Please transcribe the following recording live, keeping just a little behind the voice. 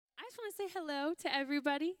just want to say hello to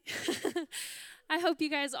everybody. I hope you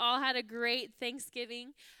guys all had a great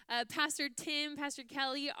Thanksgiving. Pastor Tim, Pastor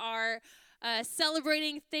Kelly are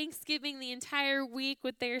celebrating Thanksgiving the entire week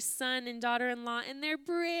with their son and daughter-in-law and their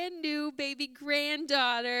brand new baby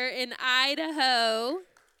granddaughter in Idaho.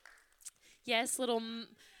 Yes,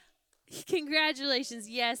 congratulations.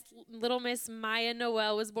 Yes, little Miss Maya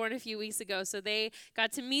Noel was born a few weeks ago. So they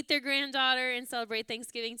got to meet their granddaughter and celebrate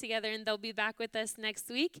Thanksgiving together, and they'll be back with us next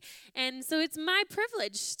week. And so it's my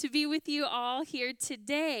privilege to be with you all here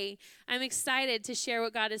today. I'm excited to share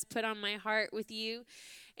what God has put on my heart with you.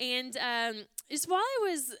 And just while I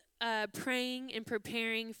was praying and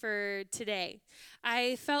preparing for today,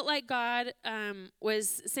 I felt like God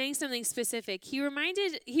was saying something specific. He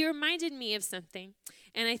reminded me of something,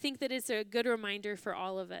 and I think that it's a good reminder for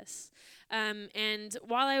all of us. And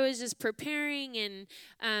while I was just preparing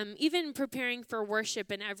and even preparing for worship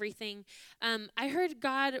and everything, I heard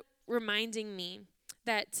God reminding me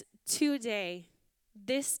that today,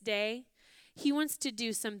 this day, He wants to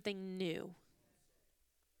do something new.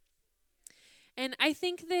 And I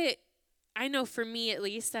think that, I know for me at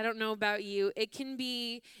least, I don't know about you, it can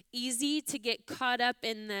be easy to get caught up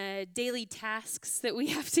in the daily tasks that we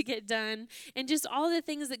have to get done and just all the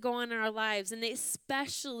things that go on in our lives. And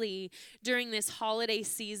especially during this holiday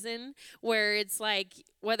season where it's like,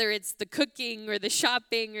 whether it's the cooking or the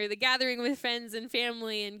shopping or the gathering with friends and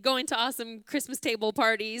family and going to awesome Christmas table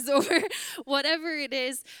parties or whatever it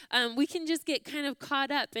is, we can just get kind of caught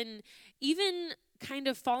up and even kind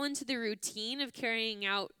of fall into the routine of carrying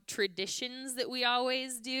out traditions that we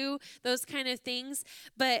always do, those kind of things.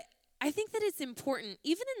 But I think that it's important,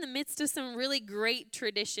 even in the midst of some really great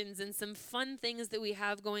traditions and some fun things that we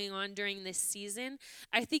have going on during this season,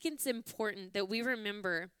 I think it's important that we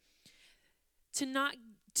remember to not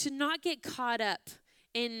get caught up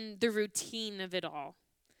in the routine of it all.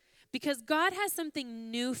 Because God has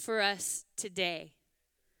something new for us today.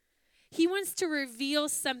 He wants to reveal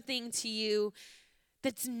something to you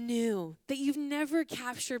that's new, that you've never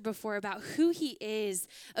captured before about who He is,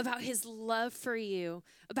 about His love for you,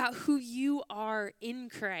 about who you are in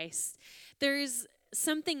Christ. There's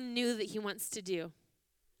something new that He wants to do.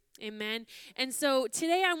 Amen. And so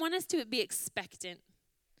today I want us to be expectant.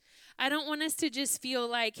 I don't want us to just feel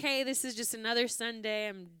like, hey, this is just another Sunday.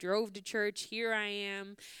 I drove to church. Here I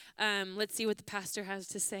am. Let's see what the pastor has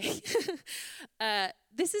to say.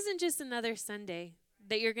 This isn't just another Sunday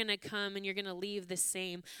that you're going to come and you're going to leave the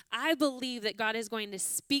same. I believe that God is going to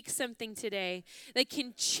speak something today that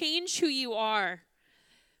can change who you are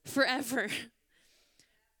forever.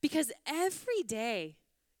 Because every day,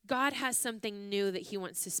 God has something new that He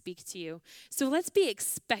wants to speak to you. So let's be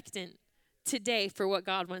expectant today for what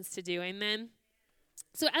God wants to do. Amen?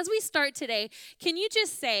 So as we start today, can you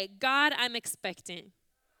just say, God, I'm expectant?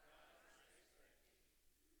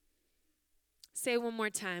 Say one more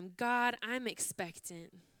time, God, I'm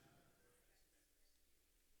expectant.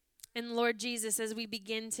 And Lord Jesus, as we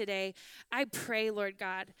begin today, I pray, Lord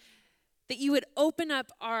God, that you would open up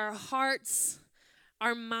our hearts,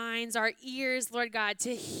 our minds, our ears, Lord God,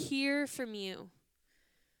 to hear from you.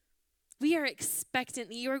 We are expectant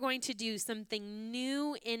that you are going to do something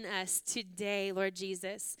new in us today, Lord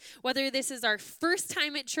Jesus. Whether this is our first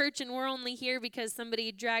time at church and we're only here because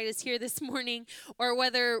somebody dragged us here this morning, or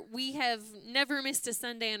whether we have never missed a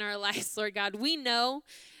Sunday in our lives, Lord God, we know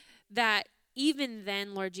that even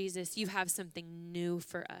then, Lord Jesus, you have something new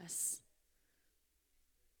for us.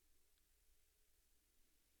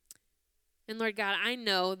 And Lord God, I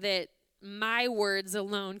know that my words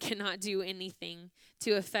alone cannot do anything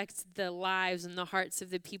to affect the lives and the hearts of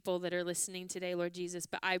the people that are listening today, Lord Jesus.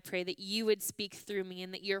 But I pray that you would speak through me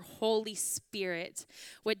and that your Holy Spirit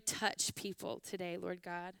would touch people today, Lord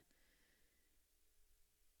God.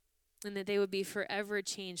 And that they would be forever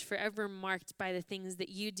changed, forever marked by the things that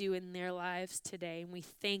you do in their lives today. And we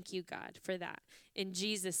thank you, God, for that. In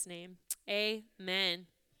Jesus' name, amen.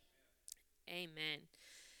 Amen.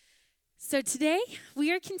 So today,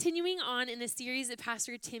 we are continuing on in a series that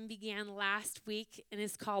Pastor Tim began last week, and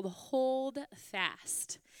it's called Hold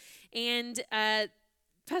Fast. And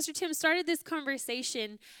Pastor Tim started this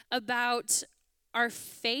conversation about our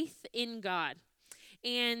faith in God.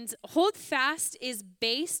 And hold fast is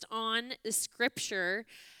based on the scripture,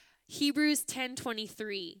 Hebrews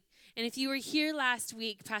 10:23. And if you were here last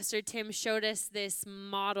week, Pastor Tim showed us this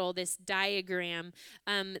model, this diagram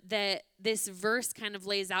that this verse kind of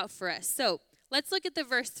lays out for us. So let's look at the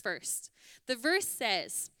verse first. The verse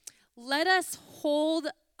says, "Let us hold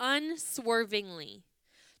unswervingly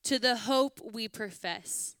to the hope we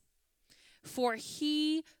profess, for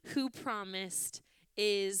He who promised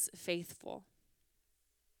is faithful."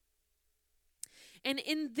 And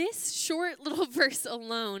in this short little verse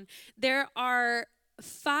alone, there are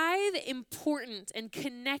 5 important and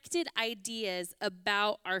connected ideas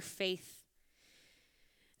about our faith.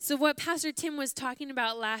 So what Pastor Tim was talking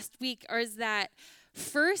about last week is that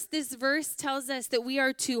first, this verse tells us that we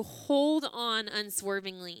are to hold on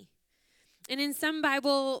unswervingly. And in some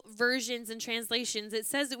Bible versions and translations, it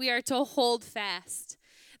says that we are to hold fast,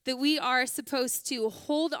 that we are supposed to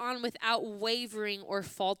hold on without wavering or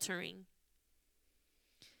faltering.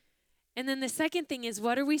 And then the second thing is,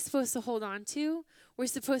 what are we supposed to hold on to? We're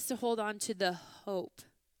supposed to hold on to the hope.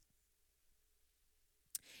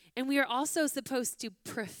 And we are also supposed to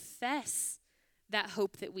profess that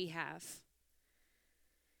hope that we have.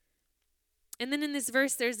 And then in this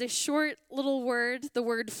verse, there's this short little word, the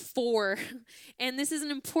word for. And this is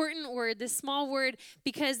an important word, this small word,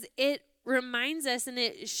 because it reminds us and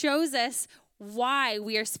it shows us why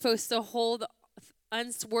we are supposed to hold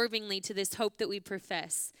unswervingly to this hope that we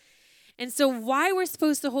profess. And so why we're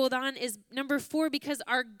supposed to hold on is number 4, because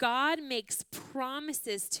our God makes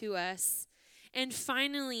promises to us. And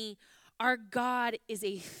finally, our God is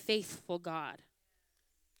a faithful God.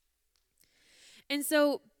 And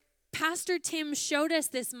so Pastor Tim showed us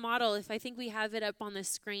this model. If I think we have it up on the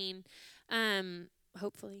screen,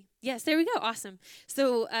 hopefully. Yes, there we go. Awesome.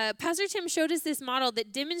 So Pastor Tim showed us this model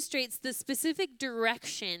that demonstrates the specific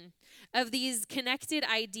direction of these connected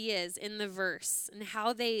ideas in the verse and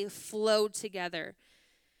how they flow together.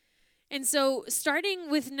 And so starting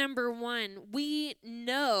with number 1, we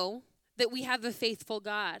know that we have a faithful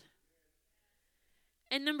God.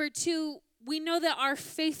 And number 2, we know that our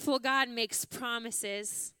faithful God makes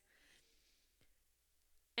promises.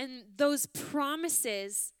 And those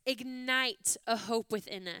promises ignite a hope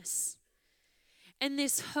within us. And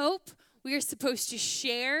this hope, we are supposed to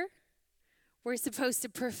share. We're supposed to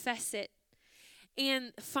profess it.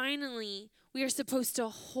 And finally, we are supposed to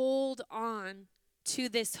hold on to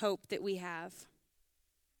this hope that we have.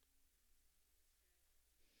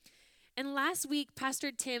 And last week,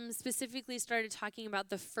 Pastor Tim specifically started talking about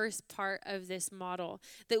the first part of this model,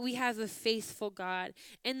 that we have a faithful God,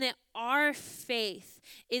 and that our faith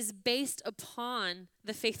is based upon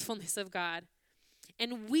the faithfulness of God.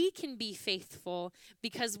 And we can be faithful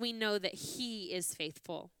because we know that He is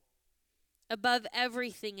faithful. Above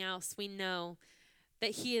everything else, we know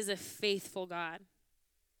that He is a faithful God.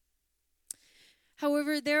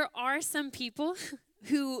 However, there are some people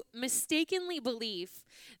who mistakenly believe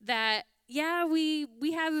that, yeah, we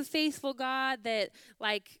have a faithful God, that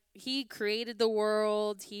like He created the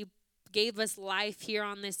world, He gave us life here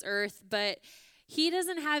on this earth, but He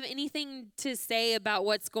doesn't have anything to say about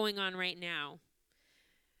what's going on right now.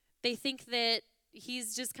 They think that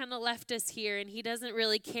He's just kind of left us here and He doesn't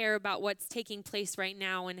really care about what's taking place right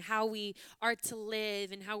now and how we are to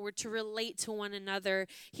live and how we're to relate to one another.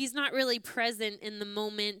 He's not really present in the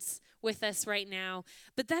moments with us right now.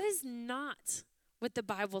 But that is not what the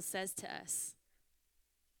Bible says to us.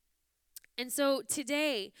 And so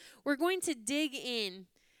today, we're going to dig in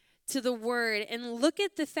to the Word and look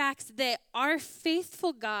at the fact that our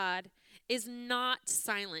faithful God is not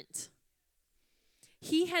silent.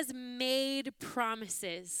 He has made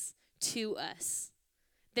promises to us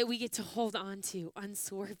that we get to hold on to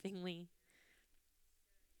unswervingly.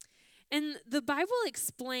 And the Bible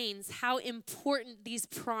explains how important these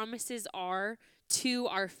promises are to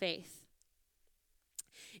our faith.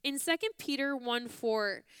 In 2 Peter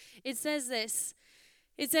 1:4, it says this.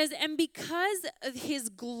 It says, "And because of His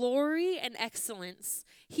glory and excellence,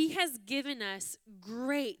 He has given us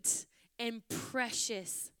great and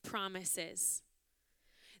precious promises."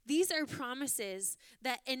 These are promises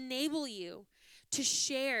that enable you to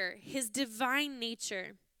share His divine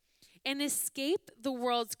nature and escape the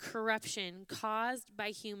world's corruption caused by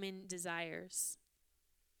human desires.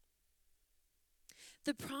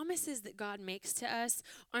 The promises that God makes to us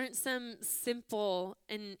aren't some simple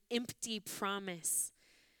and empty promise.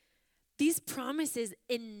 These promises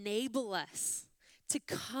enable us to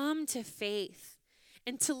come to faith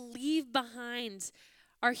and to leave behind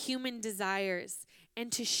our human desires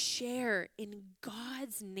and to share in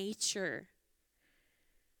God's nature.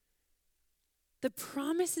 The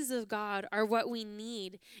promises of God are what we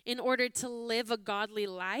need in order to live a godly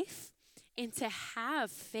life and to have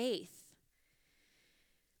faith.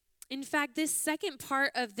 In fact, this second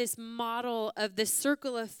part of this model of the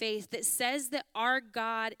circle of faith that says that our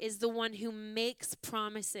God is the one who makes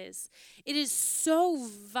promises, it is so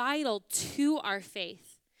vital to our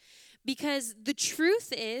faith. Because the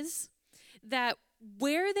truth is that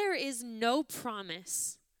where there is no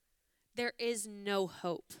promise, there is no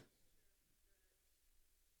hope.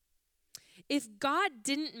 If God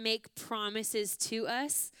didn't make promises to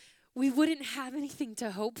us, we wouldn't have anything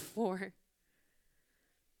to hope for.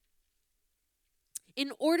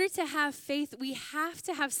 In order to have faith, we have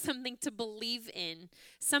to have something to believe in,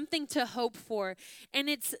 something to hope for. And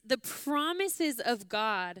it's the promises of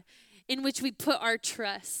God in which we put our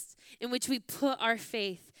trust, in which we put our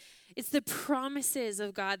faith. It's the promises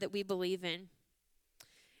of God that we believe in.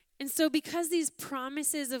 And so because these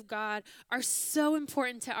promises of God are so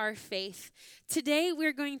important to our faith, today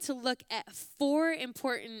we're going to look at 4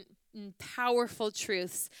 important and powerful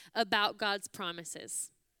truths about God's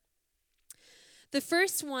promises. The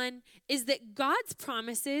first one is that God's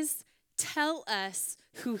promises tell us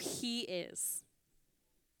who He is.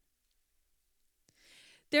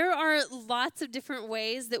 There are lots of different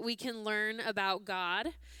ways that we can learn about God.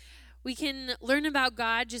 We can learn about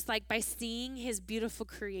God just like by seeing His beautiful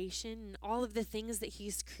creation and all of the things that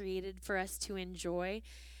He's created for us to enjoy.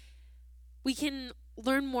 We can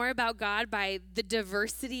learn more about God by the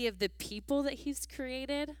diversity of the people that He's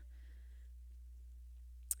created.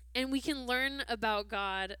 And we can learn about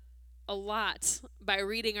God a lot by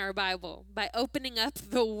reading our Bible, by opening up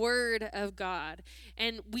the Word of God.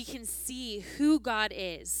 And we can see who God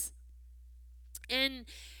is. And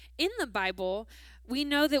in the Bible, we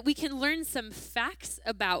know that we can learn some facts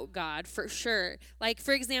about God for sure. Like,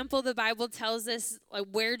 for example, the Bible tells us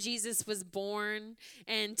where Jesus was born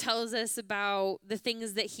and tells us about the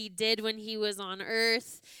things that He did when He was on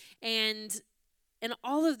earth and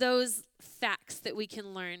all of those facts that we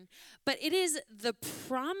can learn. But it is the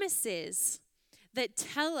promises that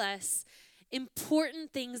tell us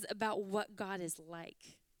important things about what God is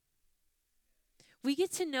like. We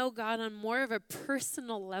get to know God on more of a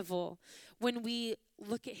personal level when we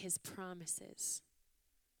look at His promises.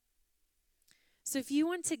 So if you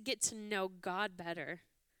want to get to know God better,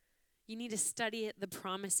 you need to study the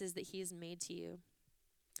promises that He has made to you.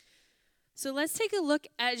 So let's take a look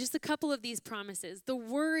at just a couple of these promises. The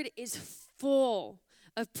Word is full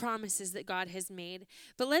of promises that God has made.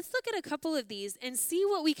 But let's look at a couple of these and see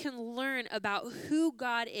what we can learn about who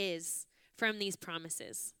God is from these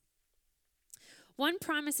promises. One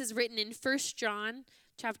promise is written in 1 John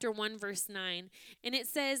chapter 1, verse 9. And it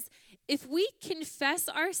says, if we confess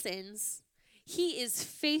our sins, He is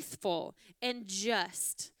faithful and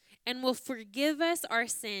just and will forgive us our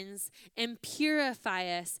sins and purify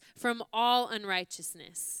us from all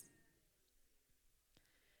unrighteousness.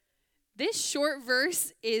 This short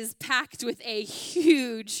verse is packed with a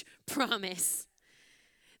huge promise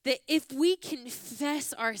that if we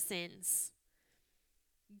confess our sins,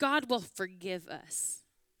 God will forgive us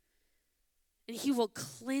and He will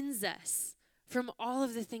cleanse us from all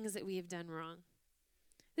of the things that we have done wrong.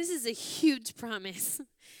 This is a huge promise.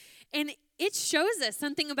 And it shows us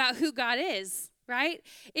something about who God is, right?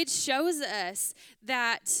 It shows us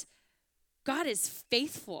that God is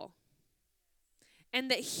faithful and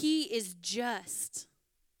that He is just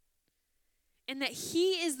and that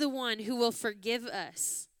He is the one who will forgive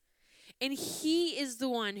us and He is the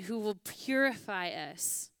one who will purify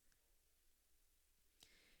us.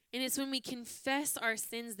 And it's when we confess our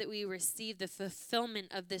sins that we receive the fulfillment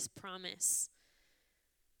of this promise.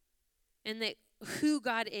 And that who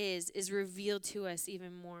God is revealed to us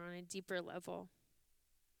even more on a deeper level.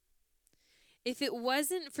 If it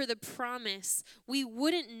wasn't for the promise, we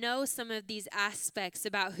wouldn't know some of these aspects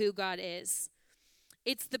about who God is.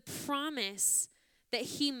 It's the promise that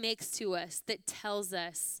He makes to us that tells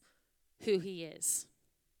us who He is.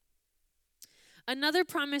 Another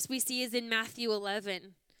promise we see is in Matthew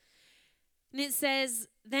 11. And it says,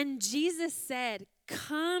 then Jesus said,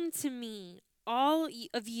 come to me, all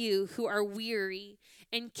of you who are weary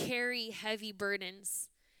and carry heavy burdens,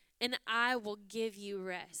 and I will give you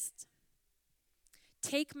rest.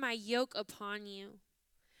 Take my yoke upon you.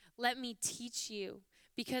 Let me teach you,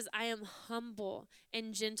 because I am humble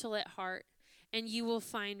and gentle at heart, and you will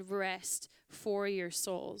find rest for your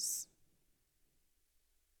souls.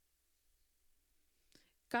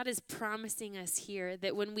 God is promising us here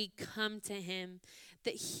that when we come to Him,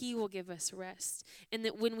 that He will give us rest. And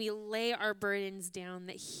that when we lay our burdens down,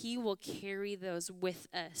 that He will carry those with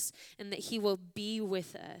us. And that He will be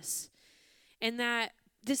with us. And that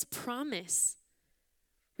this promise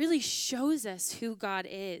really shows us who God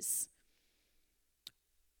is.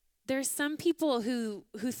 There's some people who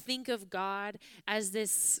think of God as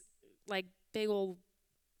this like big old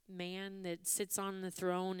man that sits on the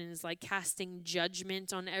throne and is like casting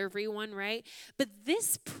judgment on everyone, right? But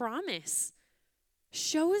this promise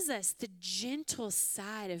shows us the gentle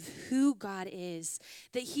side of who God is,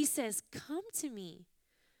 that He says, come to me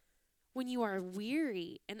when you are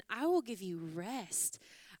weary and I will give you rest.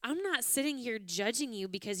 I'm not sitting here judging you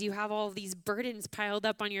because you have all these burdens piled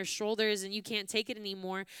up on your shoulders and you can't take it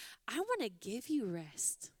anymore. I want to give you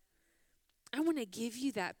rest. I want to give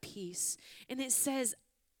you that peace. And it says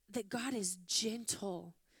that God is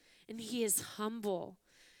gentle and he is humble.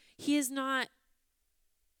 He is not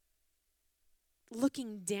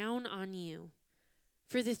looking down on you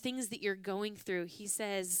for the things that you're going through. He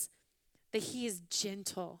says that he is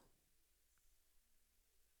gentle.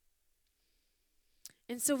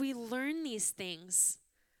 And so we learn these things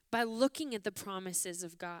by looking at the promises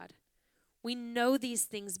of God. We know these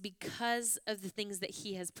things because of the things that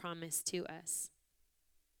he has promised to us.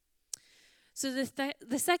 So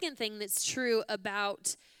the second thing that's true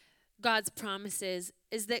about God's promises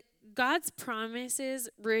is that God's promises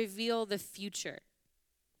reveal the future.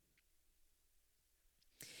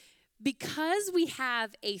 Because we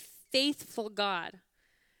have a faithful God,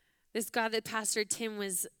 this God that Pastor Tim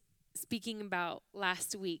was speaking about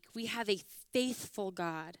last week, we have a faithful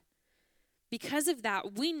God. Because of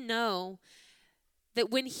that, we know that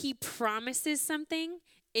when he promises something,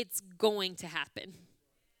 it's going to happen.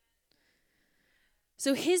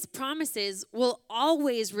 So his promises will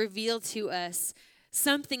always reveal to us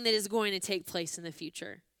something that is going to take place in the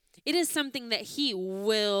future. It is something that he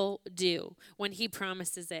will do when he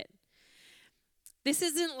promises it. This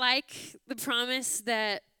isn't like the promise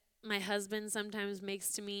that my husband sometimes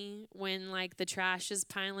makes to me when like the trash is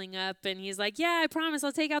piling up and he's like, yeah, I promise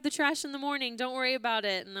I'll take out the trash in the morning. Don't worry about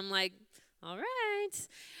it. And I'm like, all right.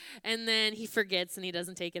 And then he forgets and he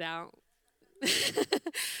doesn't take it out.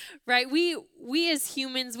 Right? We as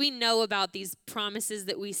humans, we know about these promises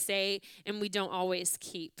that we say and we don't always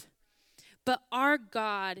keep. But our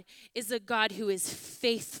God is a God who is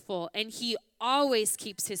faithful and he always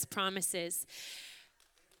keeps his promises.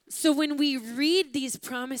 So when we read these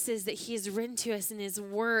promises that he has written to us in his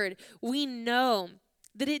word, we know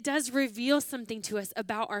that it does reveal something to us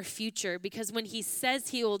about our future, because when he says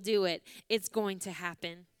he will do it, it's going to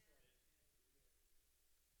happen.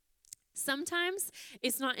 Sometimes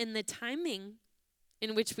it's not in the timing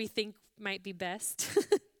in which we think might be best.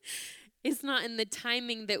 It's not in the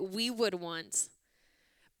timing that we would want.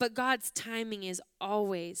 But God's timing is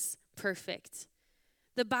always perfect.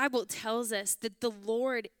 The Bible tells us that the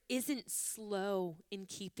Lord isn't slow in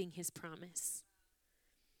keeping his promise,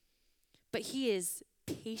 but he is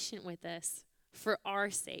patient with us for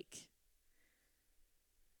our sake.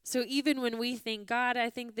 So even when we think, God, I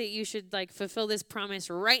think that you should like fulfill this promise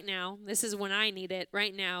right now, this is when I need it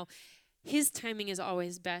right now, his timing is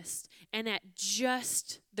always best. And at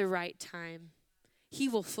just the right time, he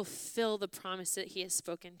will fulfill the promise that he has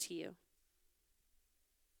spoken to you.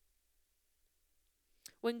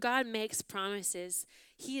 When God makes promises,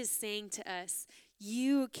 he is saying to us,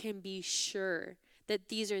 you can be sure that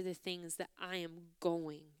these are the things that I am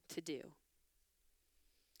going to do.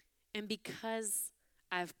 And because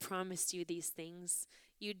I've promised you these things,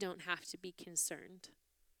 you don't have to be concerned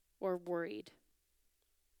or worried.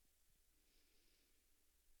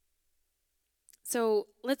 So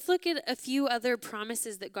let's look at a few other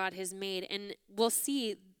promises that God has made, and we'll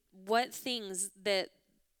see what things that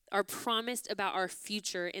are promised about our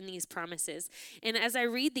future in these promises. And as I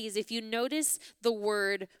read these, if you notice the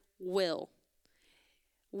word will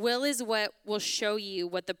is what will show you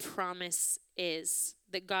what the promise is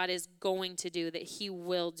that God is going to do, that he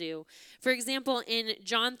will do. For example, in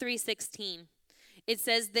John 3:16, it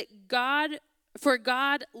says that God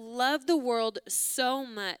loved the world so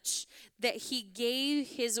much that he gave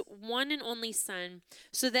his one and only Son,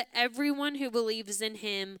 so that everyone who believes in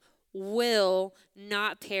him will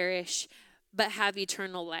not perish, but have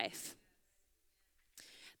eternal life.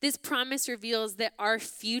 This promise reveals that our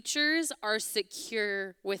futures are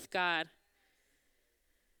secure with God.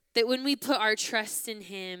 That when we put our trust in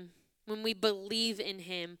him, when we believe in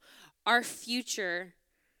him, our future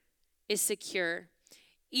is secure.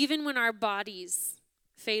 Even when our bodies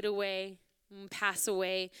fade away and pass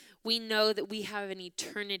away, we know that we have an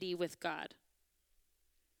eternity with God.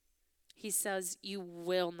 He says, you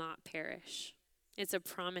will not perish. It's a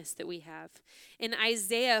promise that we have. In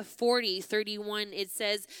Isaiah 40:31, it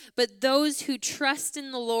says, but those who trust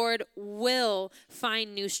in the Lord will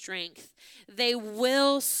find new strength. They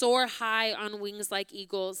will soar high on wings like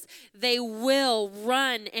eagles. They will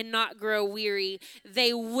run and not grow weary.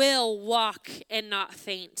 They will walk and not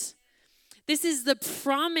faint. This is the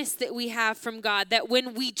promise that we have from God, that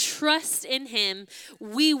when we trust in him,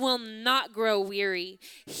 we will not grow weary.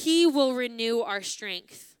 He will renew our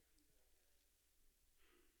strength.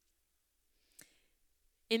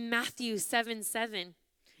 In Matthew 7:7,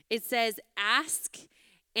 it says, ask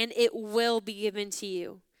and it will be given to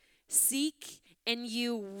you. Seek and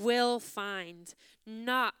you will find.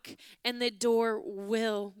 Knock, and the door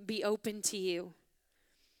will be open to you.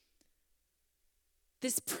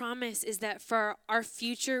 This promise is that for our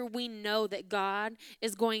future, we know that God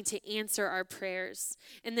is going to answer our prayers.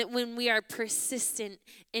 And that when we are persistent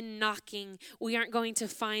in knocking, we aren't going to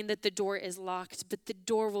find that the door is locked, but the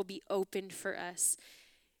door will be opened for us.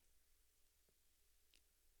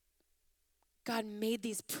 God made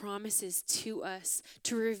these promises to us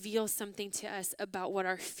to reveal something to us about what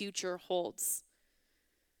our future holds.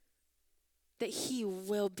 That He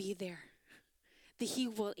will be there. That He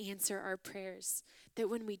will answer our prayers. That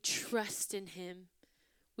when we trust in Him,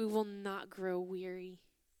 we will not grow weary.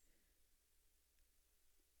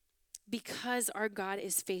 Because our God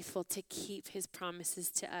is faithful to keep His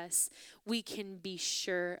promises to us, we can be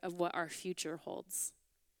sure of what our future holds.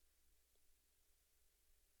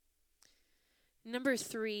 Number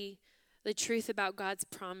 3, the truth about God's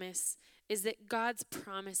promise is that God's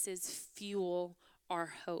promises fuel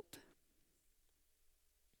our hope.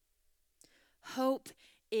 Hope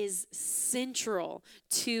is central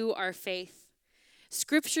to our faith.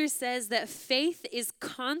 Scripture says that faith is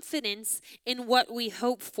confidence in what we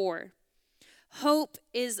hope for. Hope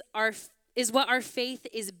is what our faith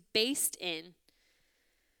is based in.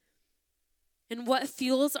 And what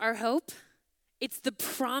fuels our hope? It's the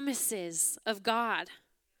promises of God.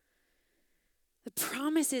 The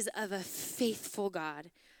promises of a faithful God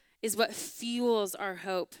is what fuels our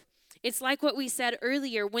hope. It's like what we said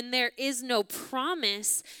earlier. When there is no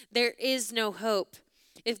promise, there is no hope.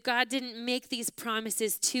 If God didn't make these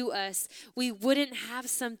promises to us, we wouldn't have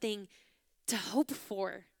something to hope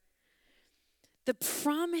for. The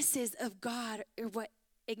promises of God are what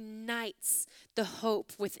ignites the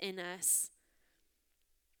hope within us.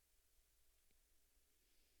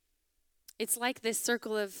 It's like this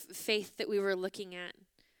circle of faith that we were looking at.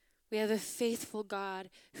 We have a faithful God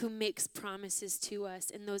who makes promises to us,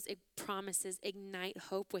 and those promises ignite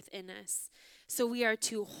hope within us. So we are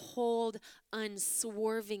to hold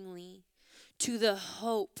unswervingly to the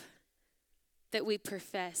hope that we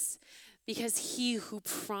profess, because He who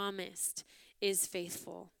promised is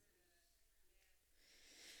faithful.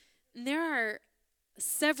 And there are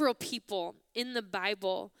several people in the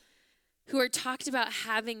Bible who are talked about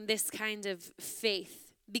having this kind of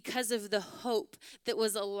faith because of the hope that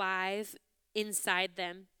was alive inside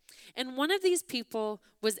them. And one of these people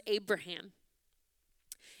was Abraham.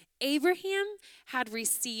 Abraham had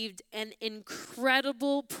received an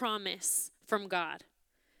incredible promise from God.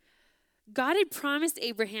 God had promised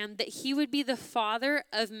Abraham that he would be the father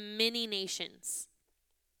of many nations.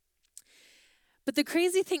 But the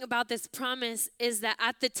crazy thing about this promise is that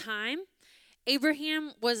at the time,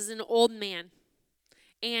 Abraham was an old man,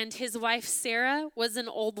 and his wife Sarah was an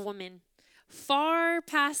old woman, far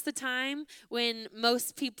past the time when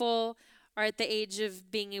most people are at the age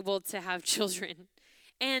of being able to have children.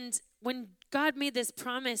 And when God made this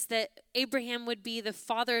promise that Abraham would be the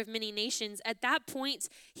father of many nations, at that point,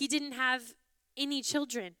 he didn't have any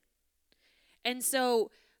children. And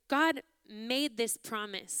so God made this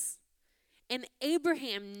promise, and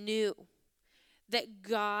Abraham knew that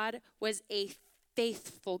God was a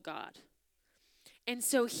faithful God. And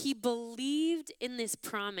so he believed in this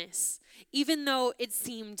promise, even though it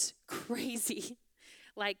seemed crazy.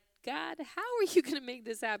 Like, God, how are you going to make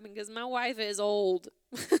this happen? Because my wife is old.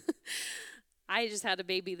 I just had a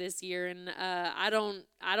baby this year, and I don't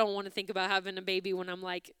want to think about having a baby when I'm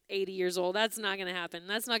like 80 years old. That's not going to happen.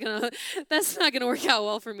 That's not going to work out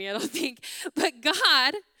well for me, I don't think. But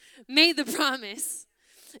God made the promise.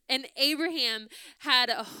 And Abraham had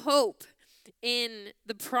a hope in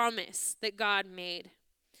the promise that God made.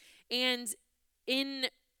 And in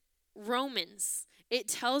Romans, it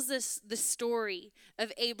tells us the story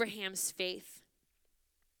of Abraham's faith.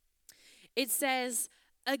 It says,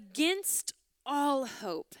 against all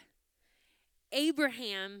hope,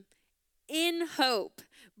 Abraham, in hope,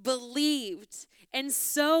 believed, and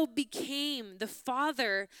so became the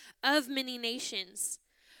father of many nations.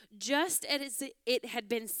 Just as it had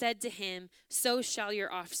been said to him, so shall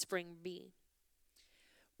your offspring be.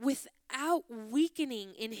 Without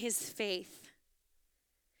weakening in his faith,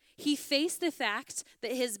 he faced the fact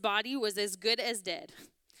that his body was as good as dead,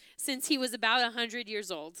 since he was about 100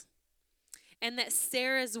 years old, and that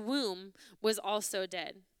Sarah's womb was also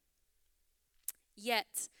dead.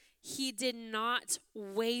 Yet he did not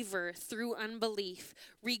waver through unbelief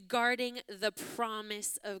regarding the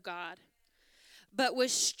promise of God, but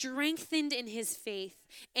was strengthened in his faith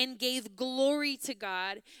and gave glory to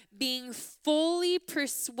God, being fully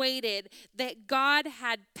persuaded that God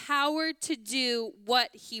had power to do what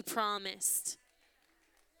he promised.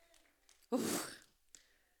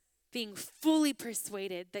 Being fully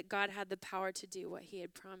persuaded that God had the power to do what he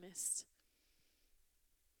had promised.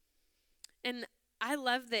 And I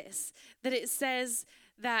love this, that it says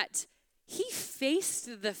that he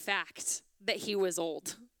faced the fact that he was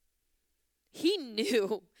old. He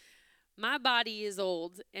knew my body is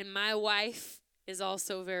old and my wife is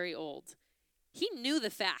also very old. He knew the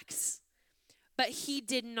facts, but he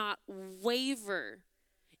did not waver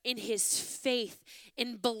in his faith,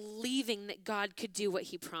 in believing that God could do what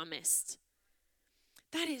he promised.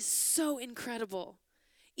 That is so incredible,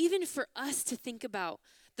 even for us to think about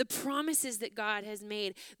the promises that God has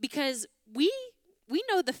made, because we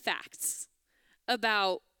know the facts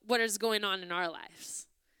about what is going on in our lives.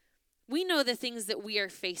 We know the things that we are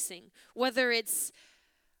facing, whether it's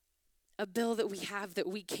a bill that we have that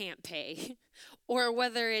we can't pay, or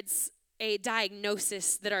whether it's a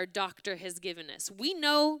diagnosis that our doctor has given us. We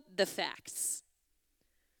know the facts.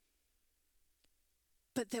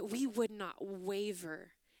 But that we would not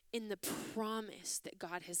waver in the promise that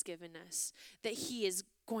God has given us, that he is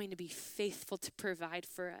going to be faithful to provide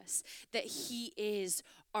for us, that he is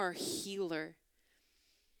our healer.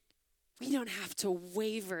 We don't have to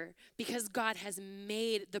waver because God has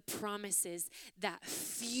made the promises that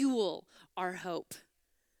fuel our hope.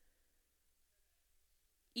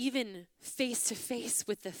 Even face to face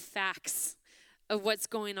with the facts of what's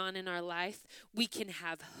going on in our life, we can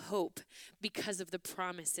have hope because of the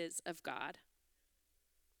promises of God.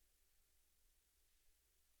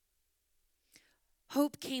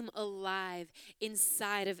 Hope came alive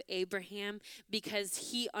inside of Abraham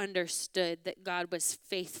because he understood that God was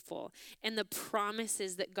faithful and the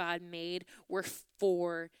promises that God made were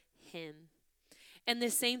for him. And the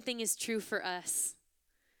same thing is true for us.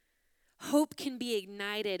 Hope can be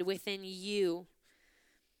ignited within you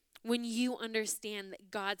when you understand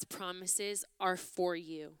that God's promises are for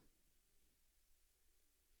you.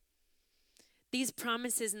 These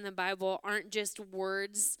promises in the Bible aren't just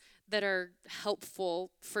words that are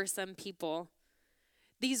helpful for some people.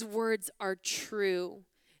 These words are true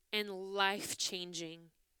and life-changing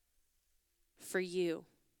for you.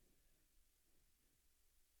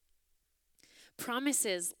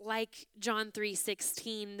 Promises like John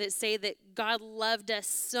 3:16 that say that God loved us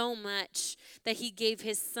so much that he gave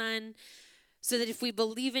his son so that if we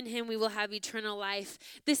believe in him, we will have eternal life.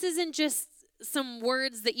 This isn't just some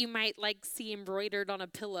words that you might like see embroidered on a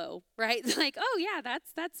pillow, right? Like, oh yeah,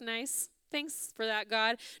 that's nice. Thanks for that,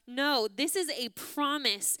 God. No, this is a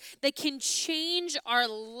promise that can change our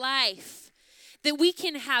life, that we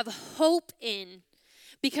can have hope in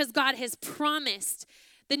because God has promised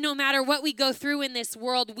that no matter what we go through in this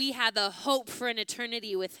world, we have a hope for an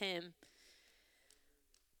eternity with him.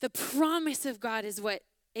 The promise of God is what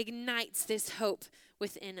ignites this hope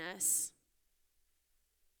within us.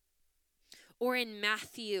 Or in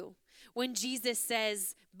Matthew, when Jesus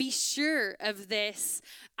says, "Be sure of this,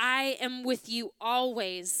 I am with you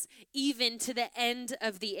always, even to the end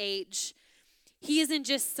of the age." He isn't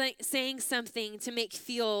just saying something to make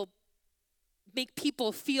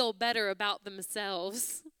people feel better about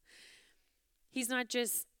themselves. He's not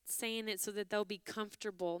just saying it so that they'll be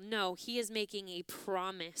comfortable. No, he is making a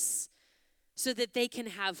promise so that they can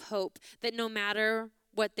have hope that no matter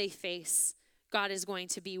what they face, God is going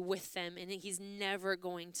to be with them and he's never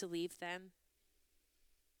going to leave them.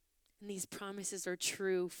 And these promises are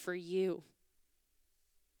true for you.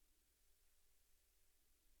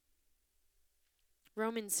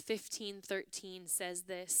 Romans 15:13 says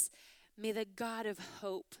this, "May the God of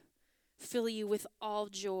hope fill you with all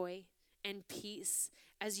joy and peace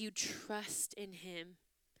as you trust in him,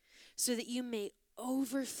 so that you may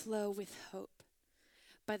overflow with hope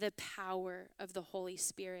by the power of the Holy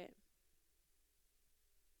Spirit."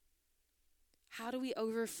 How do we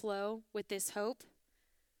overflow with this hope?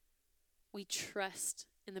 We trust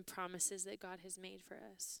in the promises that God has made for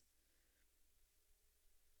us.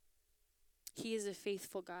 He is a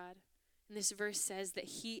faithful God. And this verse says that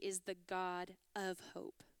he is the God of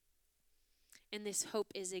hope. And this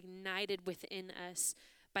hope is ignited within us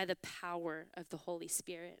by the power of the Holy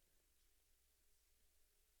Spirit.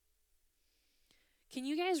 Can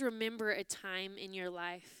you guys remember a time in your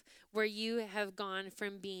life where you have gone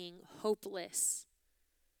from being hopeless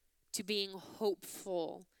to being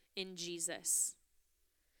hopeful in Jesus?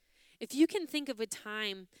 If you can think of a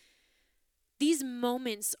time, these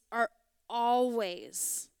moments are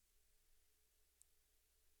always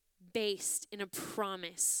based in a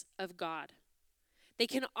promise of God. They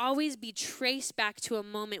can always be traced back to a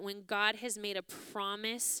moment when God has made a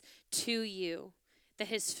promise to you that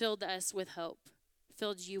has filled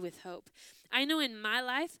you with hope. I know in my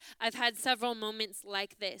life, I've had several moments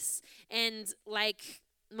like this. And like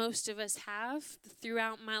most of us have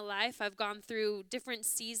throughout my life, I've gone through different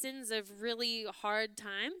seasons of really hard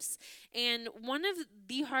times. And one of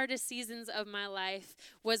the hardest seasons of my life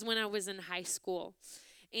was when I was in high school.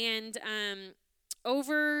 And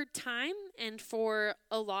over time, and for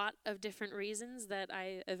a lot of different reasons that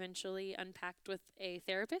I eventually unpacked with a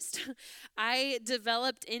therapist, I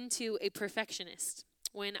developed into a perfectionist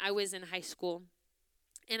when I was in high school.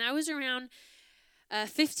 And I was around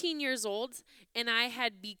 15 years old, and I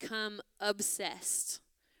had become obsessed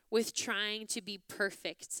with trying to be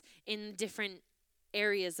perfect in different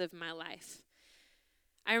areas of my life.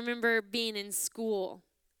 I remember being in school,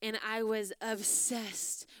 and I was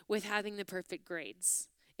obsessed with having the perfect grades.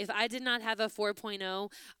 If I did not have a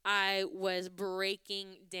 4.0, I was breaking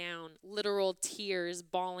down, literal tears,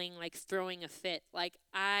 bawling, like throwing a fit. Like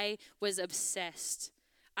I was obsessed.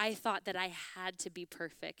 I thought that I had to be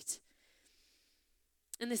perfect.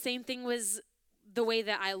 And the same thing was the way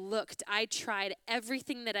that I looked. I tried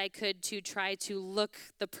everything that I could to try to look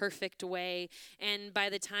the perfect way. And by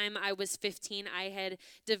the time I was 15, I had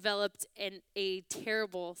developed a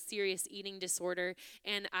terrible, serious eating disorder.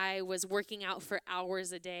 And I was working out for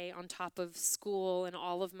hours a day on top of school and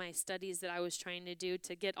all of my studies that I was trying to do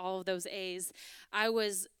to get all of those A's. I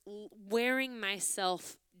was wearing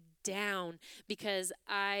myself down because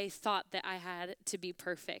I thought that I had to be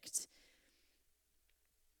perfect.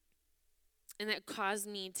 And that caused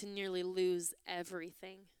me to nearly lose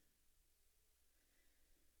everything.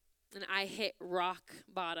 And I hit rock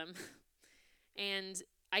bottom. And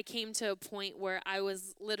I came to a point where I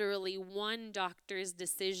was literally one doctor's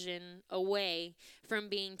decision away from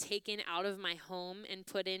being taken out of my home and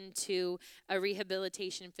put into a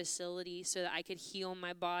rehabilitation facility so that I could heal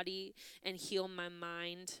my body and heal my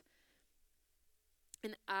mind.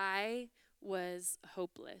 And I was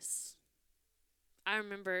hopeless. I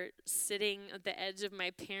remember sitting at the edge of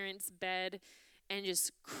my parents' bed and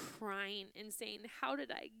just crying and saying, how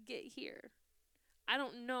did I get here? I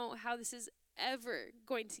don't know how this is ever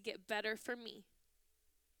going to get better for me.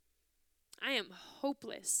 I am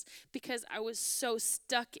hopeless because I was so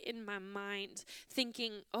stuck in my mind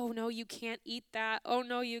thinking, oh no, you can't eat that. Oh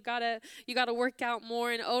no, you gotta work out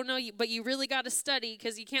more. And oh no, but you really gotta study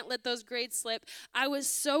because you can't let those grades slip. I was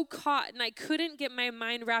so caught and I couldn't get my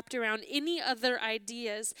mind wrapped around any other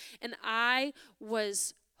ideas. And I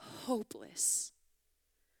was hopeless.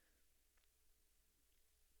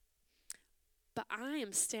 But I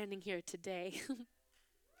am standing here today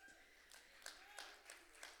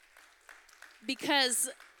because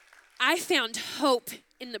I found hope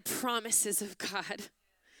in the promises of God.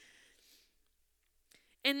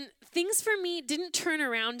 And things for me didn't turn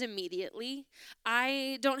around immediately.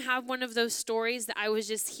 I don't have one of those stories that I was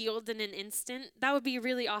just healed in an instant. That would be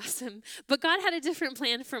really awesome. But God had a different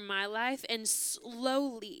plan for my life, and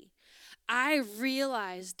slowly I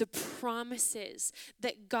realized the promises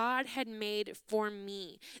that God had made for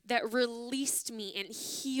me, that released me and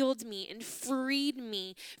healed me and freed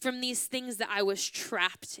me from these things that I was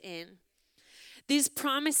trapped in. These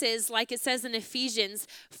promises, like it says in Ephesians,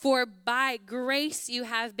 for by grace you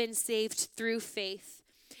have been saved through faith.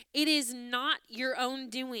 It is not your own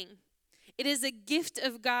doing. It is a gift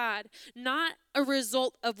of God, not a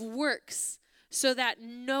result of works, so that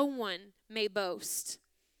no one may boast.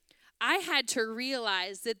 I had to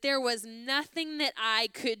realize that there was nothing that I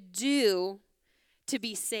could do to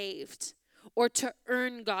be saved or to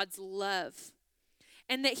earn God's love.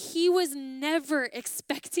 And that He was never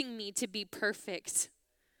expecting me to be perfect.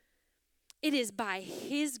 It is by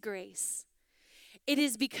His grace. It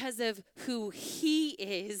is because of who He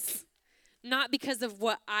is, not because of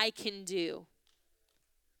what I can do.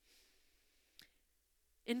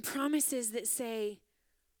 And promises that say,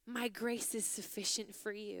 my grace is sufficient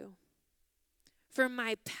for you, for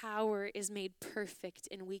my power is made perfect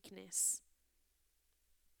in weakness.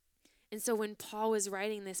 And so when Paul was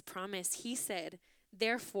writing this promise, he said,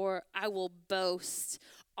 therefore, I will boast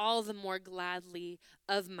all the more gladly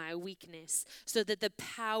of my weakness, so that the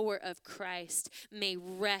power of Christ may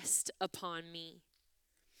rest upon me.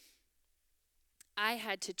 I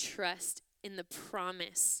had to trust in the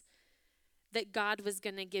promise that God was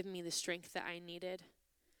going to give me the strength that I needed,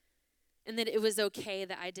 and that it was okay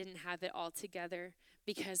that I didn't have it all together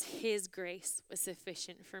because His grace was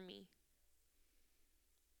sufficient for me.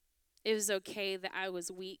 It was okay that I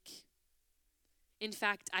was weak. In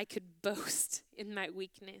fact, I could boast in my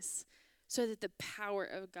weakness so that the power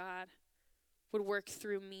of God would work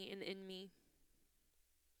through me and in me.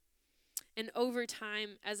 And over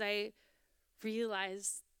time, as I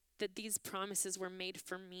realized that these promises were made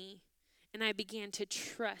for me and I began to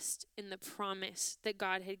trust in the promise that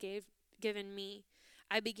God had given me.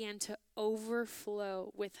 I began to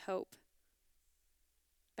overflow with hope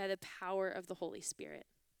by the power of the Holy Spirit.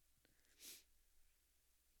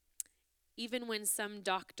 Even when some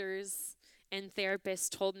doctors and therapists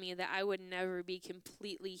told me that I would never be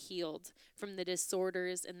completely healed from the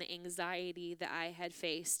disorders and the anxiety that I had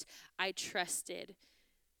faced, I trusted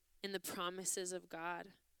in the promises of God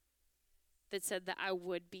that said that I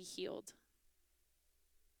would be healed.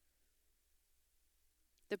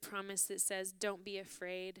 The promise that says, don't be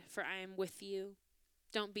afraid, for I am with you.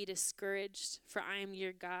 Don't be discouraged, for I am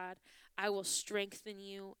your God. I will strengthen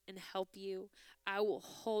you and help you. I will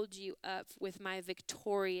hold you up with my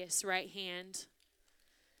victorious right hand.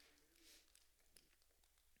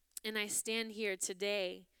 And I stand here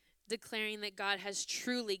today declaring that God has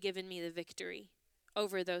truly given me the victory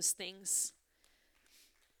over those things.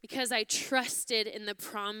 Because I trusted in the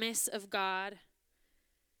promise of God,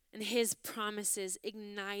 and his promises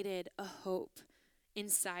ignited a hope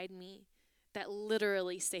inside me that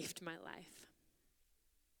literally saved my life.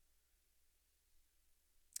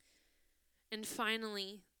 And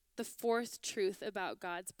finally, the fourth truth about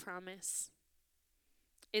God's promise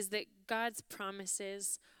is that God's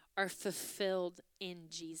promises are fulfilled in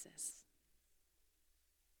Jesus.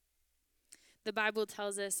 The Bible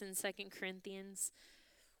tells us in 2 Corinthians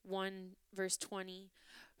 1 verse 20,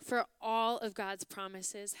 for all of God's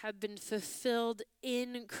promises have been fulfilled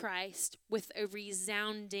in Christ with a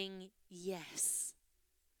resounding yes.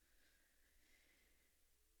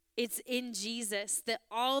 It's in Jesus that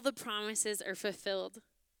all the promises are fulfilled.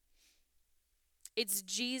 It's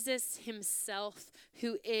Jesus himself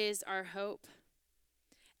who is our hope.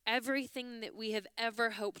 Everything that we have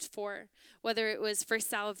ever hoped for, whether it was for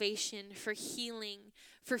salvation, for healing,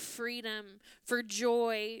 for freedom, for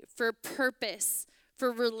joy, for purpose,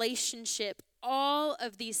 for relationship, all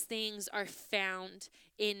of these things are found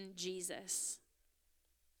in Jesus.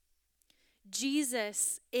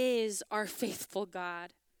 Jesus is our faithful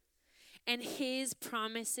God, and his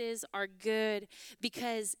promises are good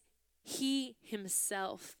because he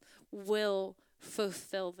himself will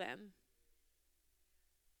fulfill them.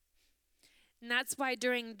 And that's why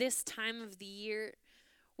during this time of the year,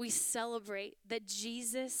 we celebrate that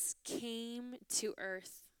Jesus came to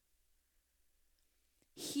earth.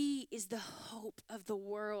 He is the hope of the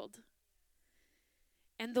world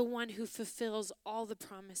and the one who fulfills all the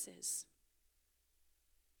promises.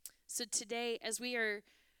 So today, as we are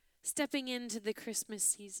stepping into the Christmas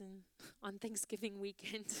season on Thanksgiving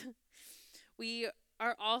weekend, we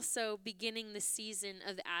are also beginning the season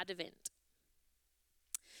of Advent.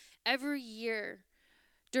 Every year,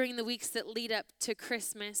 during the weeks that lead up to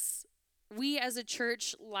Christmas, we as a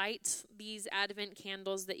church light these Advent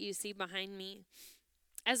candles that you see behind me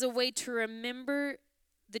as a way to remember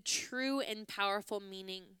the true and powerful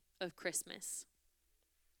meaning of Christmas.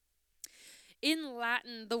 In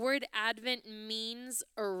Latin, the word Advent means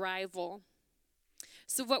arrival.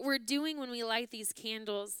 So what we're doing when we light these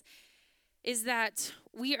candles is that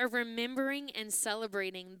we are remembering and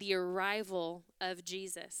celebrating the arrival of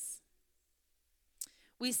Jesus.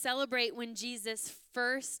 We celebrate when Jesus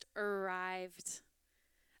first arrived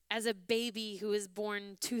as a baby who was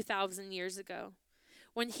born 2,000 years ago.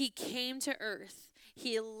 When he came to earth,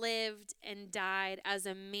 he lived and died as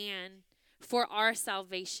a man for our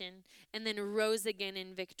salvation and then rose again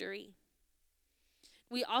in victory.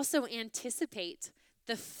 We also anticipate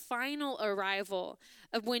the final arrival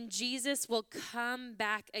of when Jesus will come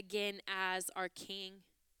back again as our King.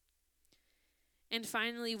 And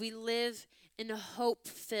finally, we live in a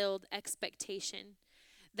hope-filled expectation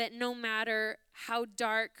that no matter how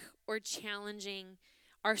dark or challenging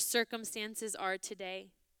our circumstances are today,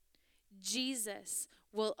 Jesus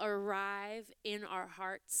will arrive in our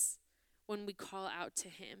hearts when we call out to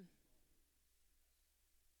him.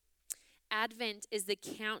 Advent is the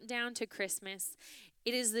countdown to Christmas.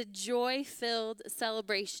 It is the joy-filled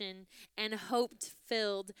celebration and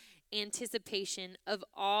hope-filled anticipation of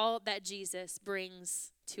all that Jesus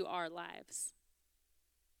brings to our lives.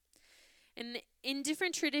 And in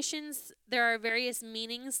different traditions, there are various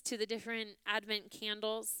meanings to the different Advent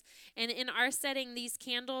candles. And in our setting, these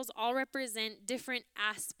candles all represent different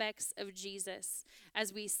aspects of Jesus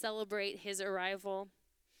as we celebrate his arrival.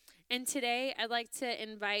 And today, I'd like to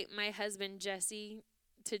invite my husband, Jesse,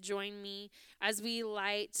 to join me as we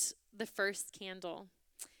light the first candle.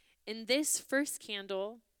 And this first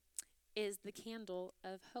candle is the candle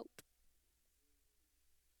of hope.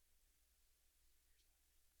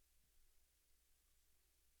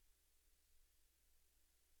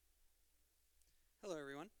 Hello,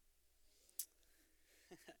 everyone.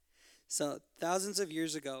 So, thousands of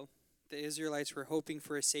years ago, the Israelites were hoping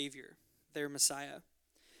for a Savior, their Messiah.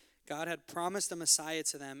 God had promised a Messiah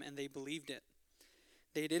to them, and they believed it.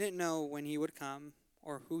 They didn't know when he would come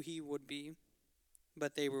or who he would be,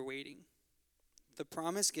 but they were waiting. The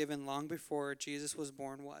promise given long before Jesus was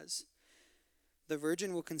born was, the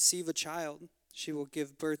virgin will conceive a child, she will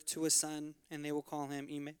give birth to a son, and they will call him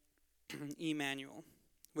Emmanuel,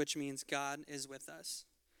 which means God is with us.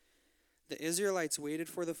 The Israelites waited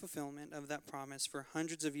for the fulfillment of that promise for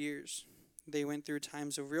hundreds of years. They went through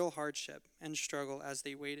times of real hardship and struggle as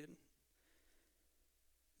they waited.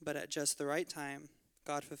 But at just the right time,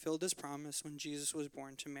 God fulfilled his promise when Jesus was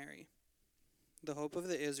born to Mary. The hope of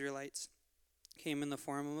the Israelites came in the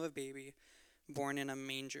form of a baby born in a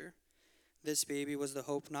manger. This baby was the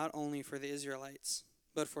hope not only for the Israelites,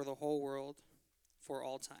 but for the whole world, for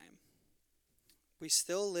all time. We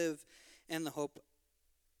still live in the hope.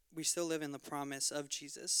 We still live in the promise of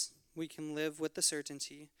Jesus. We can live with the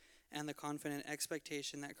certainty and the confident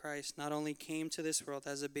expectation that Christ not only came to this world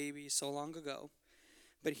as a baby so long ago,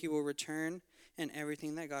 but he will return and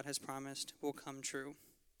everything that God has promised will come true.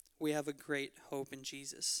 We have a great hope in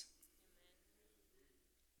Jesus.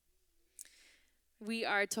 We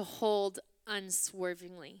are to hold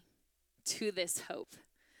unswervingly to this hope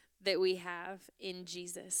that we have in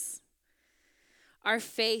Jesus. Our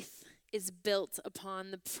faith is built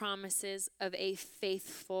upon the promises of a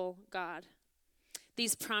faithful God.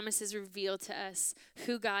 These promises reveal to us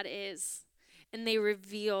who God is, and they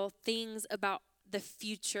reveal things about the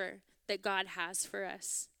future that God has for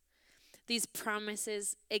us. These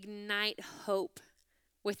promises ignite hope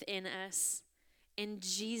within us, and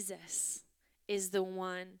Jesus is the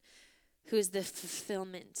one who is the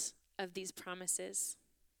fulfillment of these promises.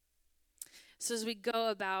 So as we go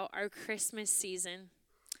about our Christmas season,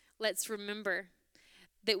 let's remember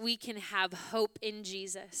that we can have hope in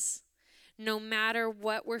Jesus no matter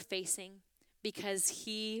what we're facing, because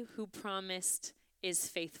he who promised is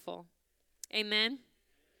faithful. Amen?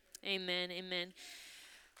 Amen, amen.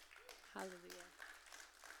 Hallelujah.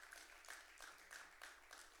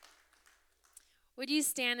 Would you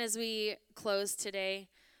stand as we close today?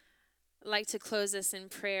 I'd like to close this in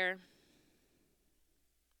prayer.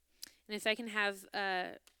 And if I can have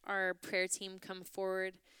our prayer team come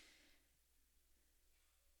forward.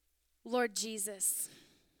 Lord Jesus,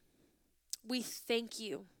 we thank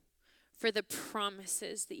you for the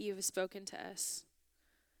promises that you have spoken to us.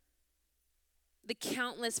 The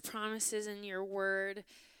countless promises in your word,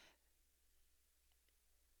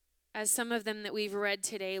 as some of them that we've read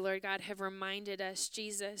today, Lord God, have reminded us,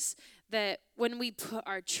 Jesus, that when we put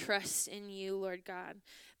our trust in you, Lord God,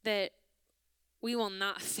 that we will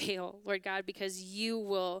not fail, Lord God, because you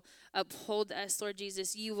will uphold us, Lord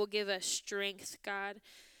Jesus. You will give us strength, God.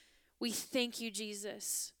 We thank you,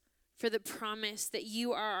 Jesus, for the promise that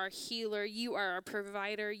you are our healer, you are our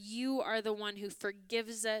provider, you are the one who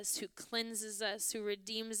forgives us, who cleanses us, who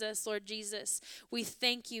redeems us, Lord Jesus. We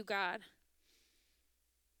thank you, God,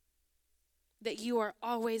 that you are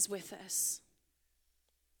always with us.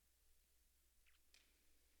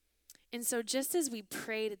 And so just as we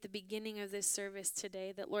prayed at the beginning of this service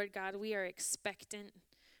today, that, Lord God, we are expectant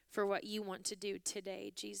for what you want to do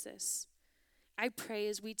today, Jesus. I pray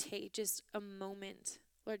as we take just a moment,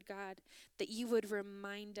 Lord God, that you would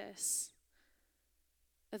remind us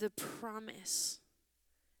of the promise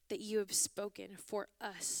that you have spoken for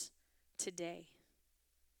us today.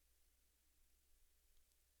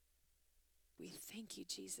 We thank you,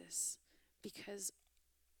 Jesus, because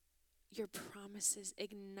your promises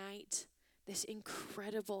ignite this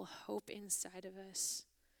incredible hope inside of us.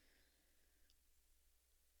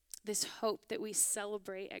 This hope that we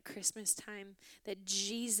celebrate at Christmas time, that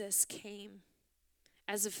Jesus came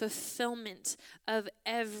as a fulfillment of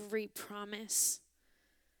every promise.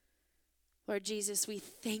 Lord Jesus, we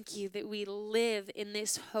thank you that we live in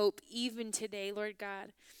this hope even today, Lord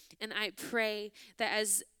God. And I pray that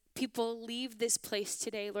as people leave this place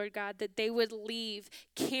today, Lord God, that they would leave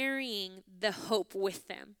carrying the hope with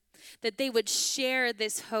them, that they would share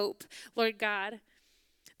this hope, Lord God,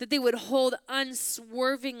 that they would hold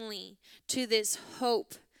unswervingly to this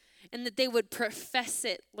hope, and that they would profess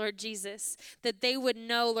it, Lord Jesus, that they would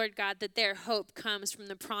know, Lord God, that their hope comes from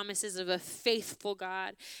the promises of a faithful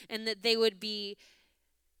God, and that they would be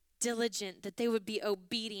diligent, that they would be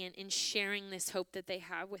obedient in sharing this hope that they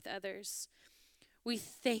have with others. We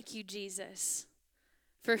thank you, Jesus,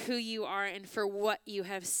 for who you are and for what you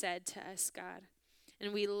have said to us, God.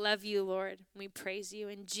 And we love you, Lord. We praise you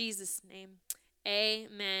in Jesus' name.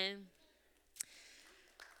 Amen.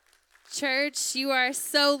 Church, you are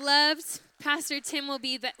so loved. Pastor Tim will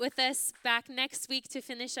be with us back next week to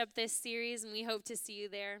finish up this series, and we hope to see you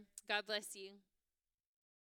there. God bless you.